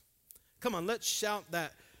alive. Come on, let's shout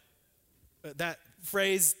that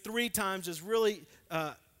phrase 3 times, just really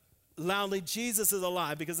loudly. Jesus is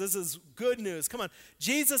alive, because this is good news. Come on.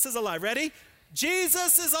 Jesus is alive. Ready?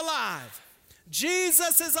 Jesus is alive.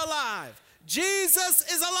 Jesus is alive. Jesus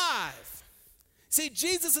is alive. See,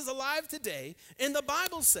 Jesus is alive today, and the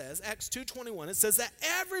Bible says, Acts 2:21, it says that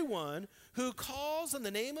everyone who calls on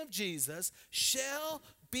the name of Jesus shall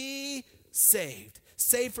be saved.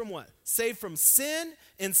 Saved from what? Saved from sin,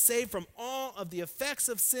 and saved from all of the effects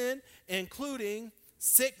of sin, including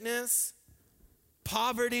sickness,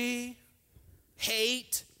 poverty,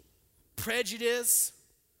 hate, prejudice,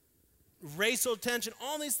 racial tension,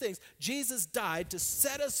 all these things. Jesus died to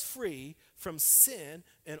set us free from sin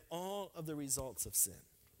and all of the results of sin.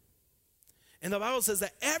 And the Bible says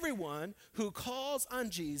that everyone who calls on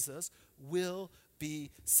Jesus will be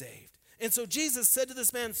saved. And so Jesus said to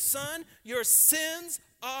this man, son, your sins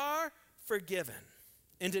are forgiven.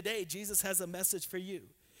 And today, Jesus has a message for you.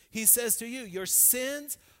 He says to you, your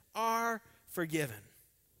sins are forgiven.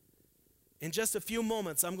 In just a few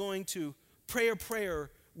moments, I'm going to pray a prayer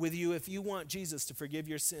with you if you want Jesus to forgive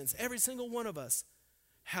your sins. Every single one of us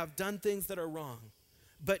have done things that are wrong.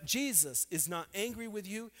 But Jesus is not angry with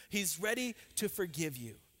you. He's ready to forgive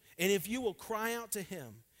you. And if you will cry out to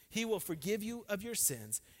him, he will forgive you of your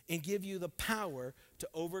sins and give you the power to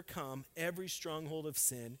overcome every stronghold of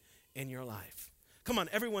sin in your life. Come on,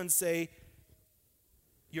 everyone say,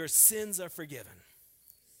 your sins are forgiven.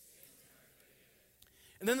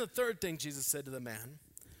 And then the third thing Jesus said to the man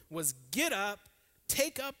was, get up,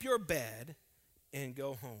 take up your bed, and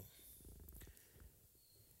go home.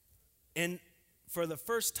 And for the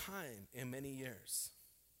first time in many years,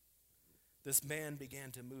 this man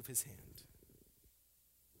began to move his hand.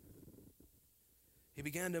 He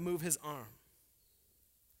began to move his arm.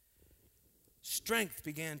 Strength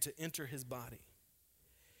began to enter his body.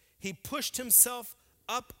 He pushed himself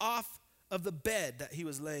up off of the bed that he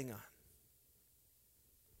was laying on.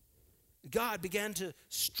 God began to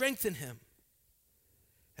strengthen him.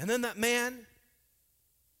 And then that man,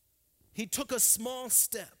 he took a small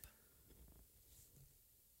step.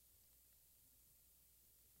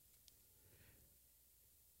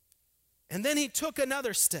 And then he took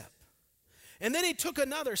another step. And then he took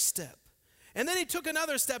another step. And then he took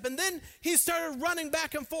another step. And then he started running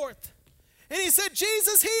back and forth. And he said,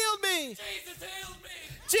 Jesus healed me. Jesus healed me.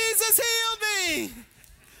 Jesus healed me.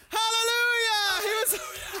 Hallelujah.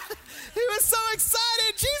 He was so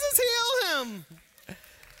excited. Jesus healed him.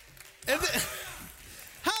 And then,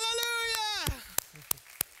 hallelujah.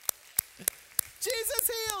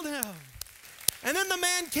 Jesus healed him. And then the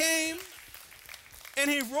man came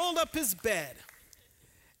and he rolled up his bed.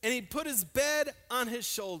 And he put his bed on his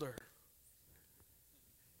shoulder.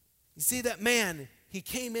 You see, that man, he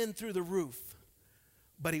came in through the roof,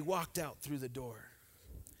 but he walked out through the door.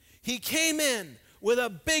 He came in with a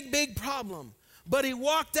big, big problem, but he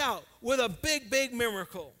walked out with a big, big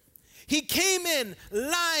miracle. He came in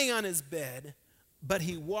lying on his bed, but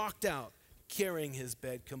he walked out carrying his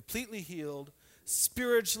bed, completely healed,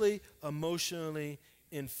 spiritually, emotionally,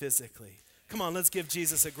 and physically. Come on, let's give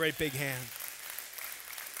Jesus a great big hand.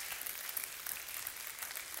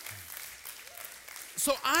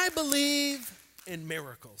 So I believe in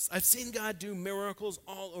miracles. I've seen God do miracles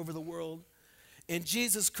all over the world. And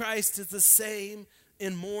Jesus Christ is the same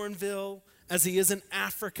in Mournville as he is in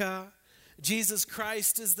Africa. Jesus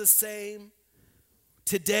Christ is the same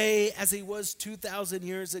today as he was 2,000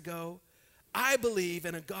 years ago. I believe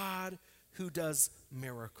in a God who does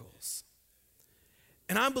miracles.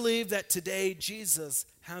 And I believe that today Jesus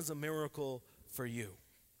has a miracle for you.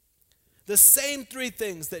 The same three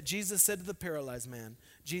things that Jesus said to the paralyzed man,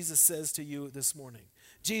 Jesus says to you this morning.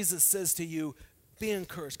 Jesus says to you, be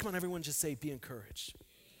encouraged. Come on, everyone, just say, be encouraged.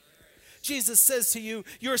 Jesus says to you,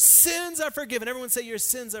 your sins are forgiven. Everyone say, your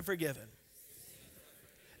sins are forgiven.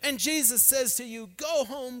 And Jesus says to you, go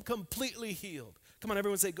home completely healed. Come on,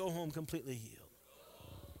 everyone say, go home completely healed.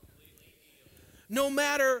 No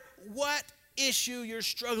matter what issue you're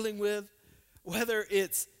struggling with, whether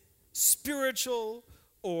it's spiritual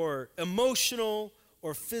or emotional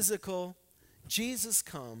or physical, Jesus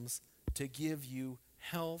comes to give you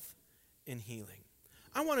health and healing.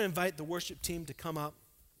 I want to invite the worship team to come up.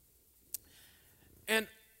 And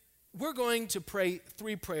we're going to pray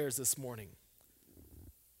 3 prayers this morning.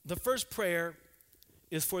 The first prayer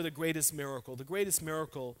is for the greatest miracle. The greatest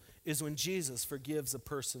miracle is when Jesus forgives a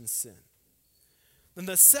person's sin. Then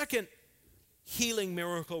the second healing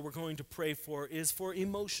miracle we're going to pray for is for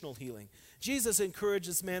emotional healing. Jesus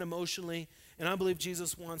encourages man emotionally, and I believe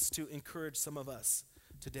Jesus wants to encourage some of us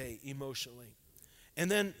today emotionally. And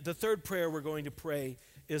then the third prayer we're going to pray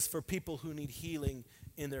is for people who need healing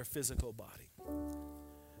in their physical body.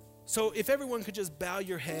 So if everyone could just bow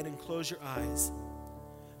your head and close your eyes.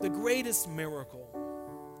 The greatest miracle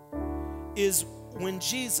is when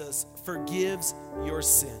Jesus forgives your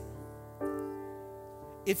sin.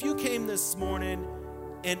 If you came this morning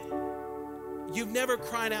and you've never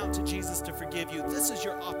cried out to Jesus to forgive you, this is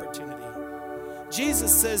your opportunity.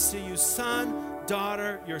 Jesus says to you, son,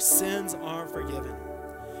 daughter, your sins are forgiven.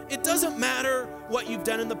 It doesn't matter what you've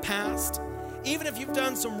done in the past. Even if you've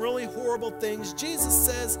done some really horrible things, Jesus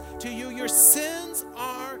says to you, your sins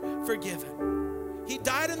are forgiven. He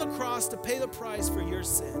died on the cross to pay the price for your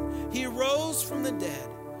sin. He rose from the dead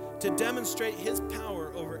to demonstrate his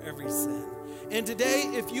power over every sin. And today,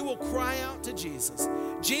 if you will cry out to Jesus,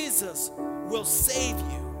 Jesus will save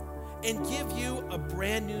you and give you a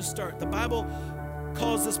brand new start. The Bible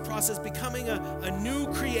calls this process becoming a new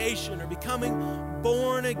creation or becoming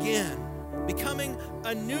born again, becoming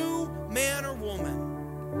a new man or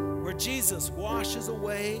woman where Jesus washes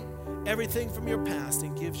away everything from your past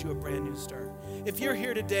and gives you a brand new start. if you're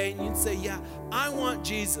here today and you'd say, yeah, I want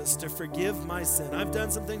Jesus to forgive my sin. I've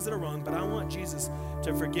done some things that are wrong, but I want Jesus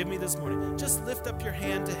to forgive me this morning. Just lift up your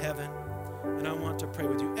hand to heaven, and I want to pray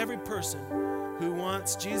with you. Every person who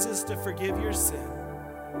wants Jesus to forgive your sin,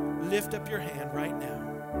 lift up your hand right now.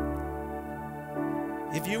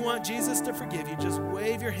 If you want Jesus to forgive you, just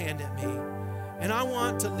wave your hand at me. And I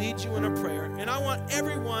want to lead you in a prayer. And I want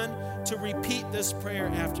everyone to repeat this prayer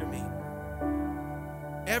after me.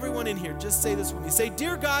 Everyone in here, just say this with me. Say,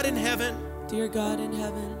 Dear God in heaven. Dear God in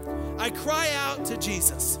heaven. I cry out to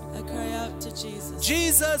Jesus. I cry out to Jesus.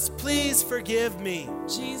 Jesus, please forgive me.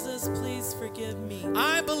 Jesus, please forgive me.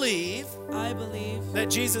 I believe that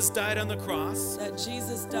Jesus died on the cross.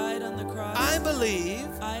 Jesus died on the cross. I believe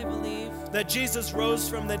that Jesus rose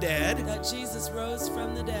from the dead. Jesus rose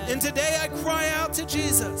from the dead. And today I cry out to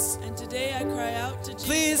Jesus.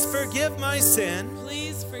 Please forgive my sin.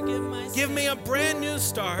 Please forgive my sin. Give me a brand new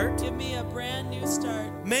start. Give me a brand new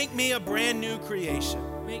start. Make me a brand new creation.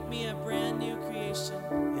 Make me a brand new creation.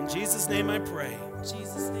 In Jesus' name I pray. In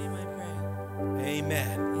Jesus' name I pray.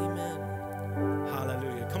 Amen. Amen.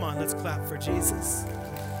 Hallelujah. Come on, let's clap for Jesus.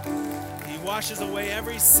 He washes away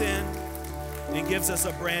every sin and gives us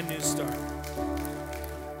a brand new start.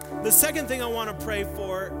 The second thing I want to pray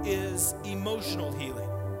for is emotional healing.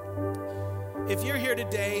 If you're here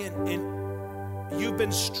today and you've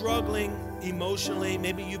been struggling emotionally,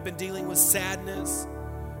 maybe you've been dealing with sadness,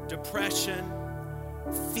 depression,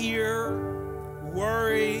 fear,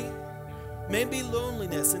 worry, maybe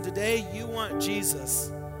loneliness, and today you want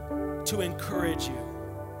Jesus to encourage you,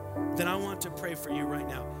 then I want to pray for you right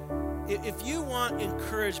now. If you want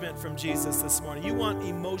encouragement from Jesus this morning, you want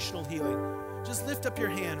emotional healing, just lift up your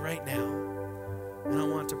hand right now, and I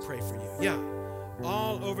want to pray for you. Yeah,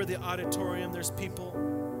 all over the auditorium, there's people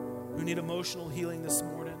who need emotional healing this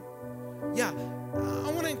morning. Yeah,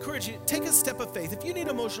 I want to encourage you, take a step of faith. If you need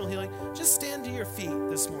emotional healing, just stand to your feet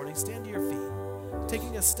this morning. Stand to your feet,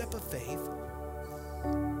 taking a step of faith.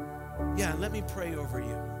 Yeah, let me pray over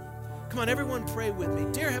you. Come on, everyone pray with me.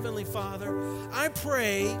 Dear Heavenly Father, I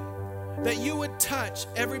pray that you would touch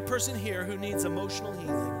every person here who needs emotional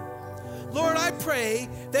healing. Lord, I pray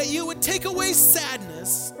that you would take away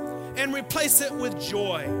sadness and replace it with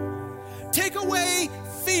joy. Take away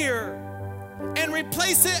fear and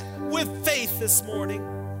replace it with faith this morning.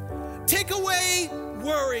 Take away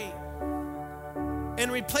worry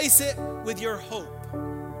and replace it with your hope.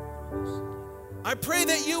 I pray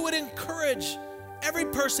that you would encourage every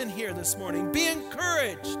person here this morning. Be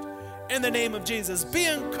encouraged in the name of Jesus. Be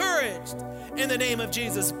encouraged in the name of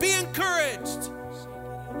Jesus. Be encouraged.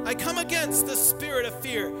 I come against the spirit of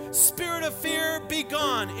fear. Spirit of fear, be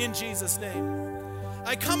gone in Jesus' name.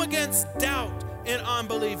 I come against doubt and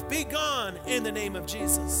unbelief. Be gone in the name of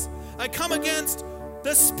Jesus. I come against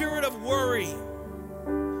the spirit of worry,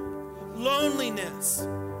 loneliness,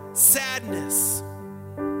 sadness.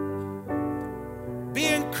 Be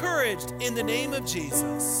encouraged in the name of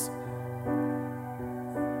Jesus.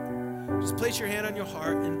 Just place your hand on your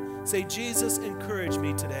heart and say, Jesus, encourage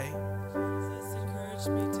me today. Jesus, encourage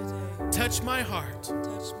me today. Touch my heart.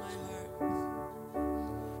 Touch my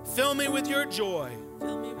heart. Fill me with your joy.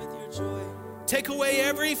 Fill me with your joy. Take away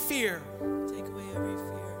every fear. Take away every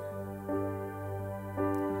fear.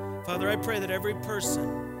 Father, I pray that every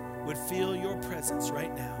person would feel your presence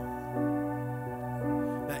right now.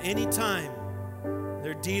 That anytime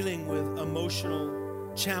they're dealing with emotional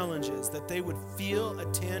challenges, that they would feel a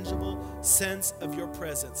tangible sense of your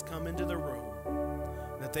presence come into the room,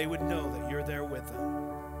 that they would know that you're there with them,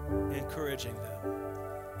 encouraging them.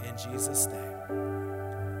 In Jesus' name,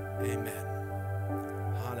 amen.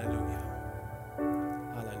 Hallelujah.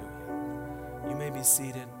 Hallelujah. You may be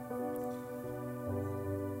seated.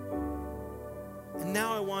 And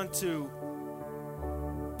now I want to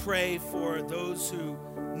pray for those who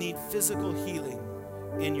need physical healing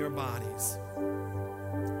in your bodies.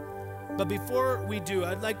 But before we do,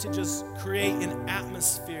 I'd like to just create an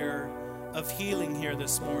atmosphere of healing here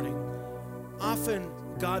this morning. Often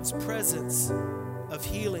God's presence of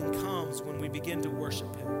healing comes when we begin to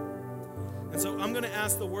worship Him. And so I'm going to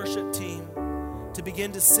ask the worship team to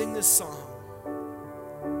begin to sing this song.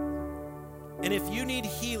 And if you need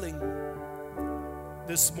healing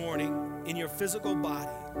this morning in your physical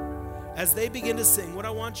body, as they begin to sing, what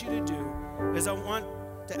I want you to do is I want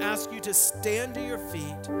to ask you to stand to your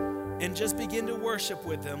feet and just begin to worship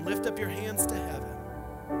with them. Lift up your hands to heaven.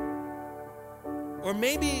 Or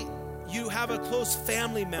maybe you have a close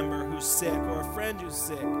family member who's sick or a friend who's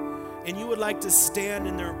sick, and you would like to stand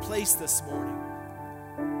in their place this morning.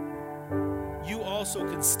 You also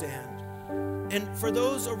can stand. And for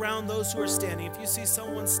those around those who are standing, if you see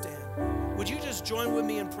someone stand, would you just join with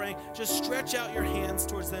me in praying? Just stretch out your hands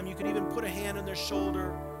towards them. You could even put a hand on their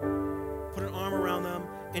shoulder, put an arm around them,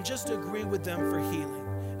 and just agree with them for healing.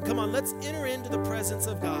 And come on, let's enter into the presence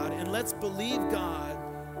of God, and let's believe God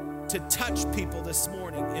to touch people this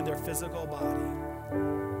morning in their physical body.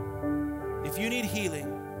 If you need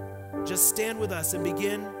healing, just stand with us and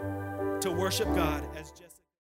begin to worship God as just